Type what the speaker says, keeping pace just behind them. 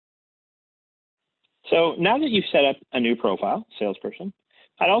So now that you've set up a new profile, salesperson,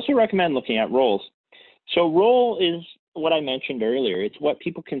 I'd also recommend looking at roles. So role is what I mentioned earlier. It's what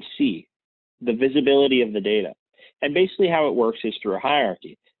people can see, the visibility of the data. And basically how it works is through a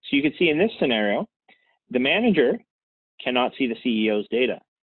hierarchy. So you can see in this scenario, the manager cannot see the CEO's data,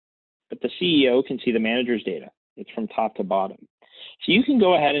 but the CEO can see the manager's data. It's from top to bottom. So you can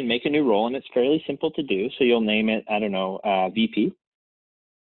go ahead and make a new role, and it's fairly simple to do. So you'll name it, I don't know, VP.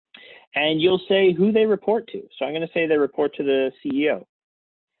 And you'll say who they report to. So I'm going to say they report to the CEO.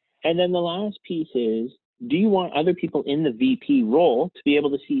 And then the last piece is, do you want other people in the VP role to be able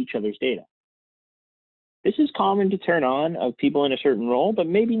to see each other's data? This is common to turn on of people in a certain role, but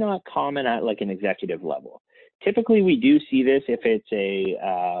maybe not common at like an executive level. Typically, we do see this if it's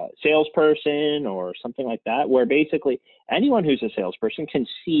a salesperson or something like that, where basically anyone who's a salesperson can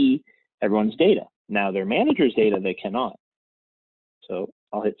see everyone's data. Now, their manager's data, they cannot. So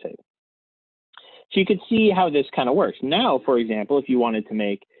I'll hit save. So you can see how this kind of works. Now, for example, if you wanted to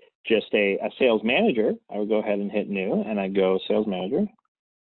make just a sales manager, I would go ahead and hit new, and I'd go sales manager.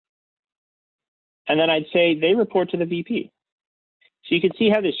 And then I'd say they report to the VP. So you can see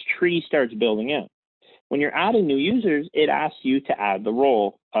how this tree starts building out. When you're adding new users, it asks you to add the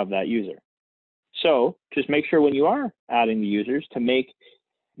role of that user. So just make sure when you are adding the users to make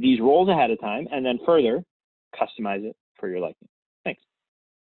these roles ahead of time, and then further customize it for your liking.